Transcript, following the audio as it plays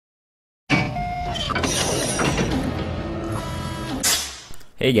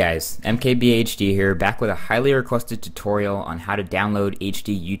Hey guys, MKBHD here, back with a highly requested tutorial on how to download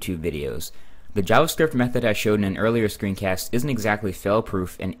HD YouTube videos. The JavaScript method I showed in an earlier screencast isn't exactly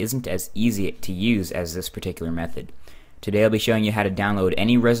fail-proof and isn't as easy to use as this particular method. Today I'll be showing you how to download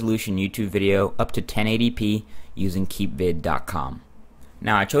any resolution YouTube video up to 1080p using keepvid.com.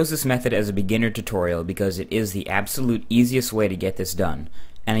 Now I chose this method as a beginner tutorial because it is the absolute easiest way to get this done.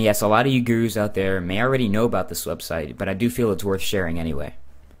 And yes, a lot of you gurus out there may already know about this website, but I do feel it's worth sharing anyway.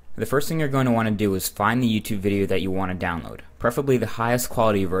 The first thing you're going to want to do is find the YouTube video that you want to download, preferably the highest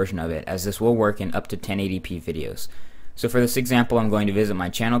quality version of it, as this will work in up to 1080p videos. So for this example, I'm going to visit my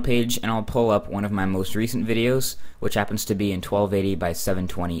channel page and I'll pull up one of my most recent videos, which happens to be in 1280 by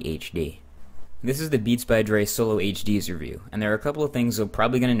 720 HD. This is the Beats by Dre Solo HD's review, and there are a couple of things you're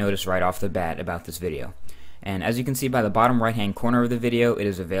probably going to notice right off the bat about this video. And as you can see by the bottom right hand corner of the video, it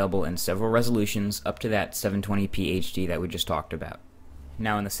is available in several resolutions up to that 720p HD that we just talked about.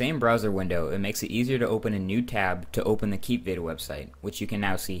 Now in the same browser window, it makes it easier to open a new tab to open the KeepVid website, which you can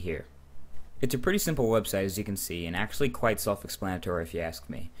now see here. It's a pretty simple website, as you can see, and actually quite self-explanatory if you ask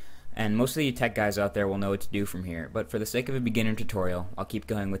me. And most of you tech guys out there will know what to do from here, but for the sake of a beginner tutorial, I'll keep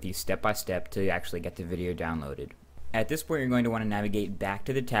going with you step by step to actually get the video downloaded. At this point, you're going to want to navigate back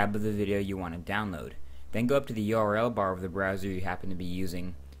to the tab of the video you want to download. Then go up to the URL bar of the browser you happen to be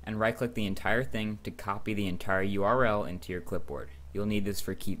using, and right-click the entire thing to copy the entire URL into your clipboard. You'll need this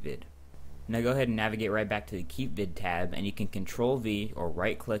for KeepVid. Now go ahead and navigate right back to the KeepVid tab, and you can Control-V or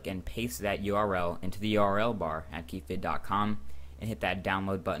right-click and paste that URL into the URL bar at keepvid.com and hit that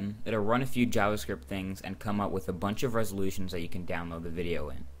download button. It'll run a few JavaScript things and come up with a bunch of resolutions that you can download the video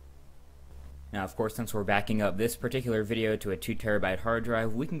in. Now of course, since we're backing up this particular video to a 2TB hard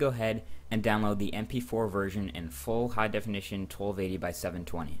drive, we can go ahead and download the MP4 version in full high definition 1280 by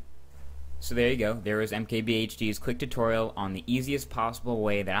 720. So there you go, there is MKBHD's quick tutorial on the easiest possible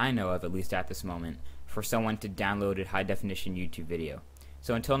way that I know of, at least at this moment, for someone to download a high definition YouTube video.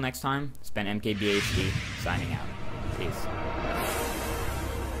 So until next time, it's been MKBHD signing out. Peace.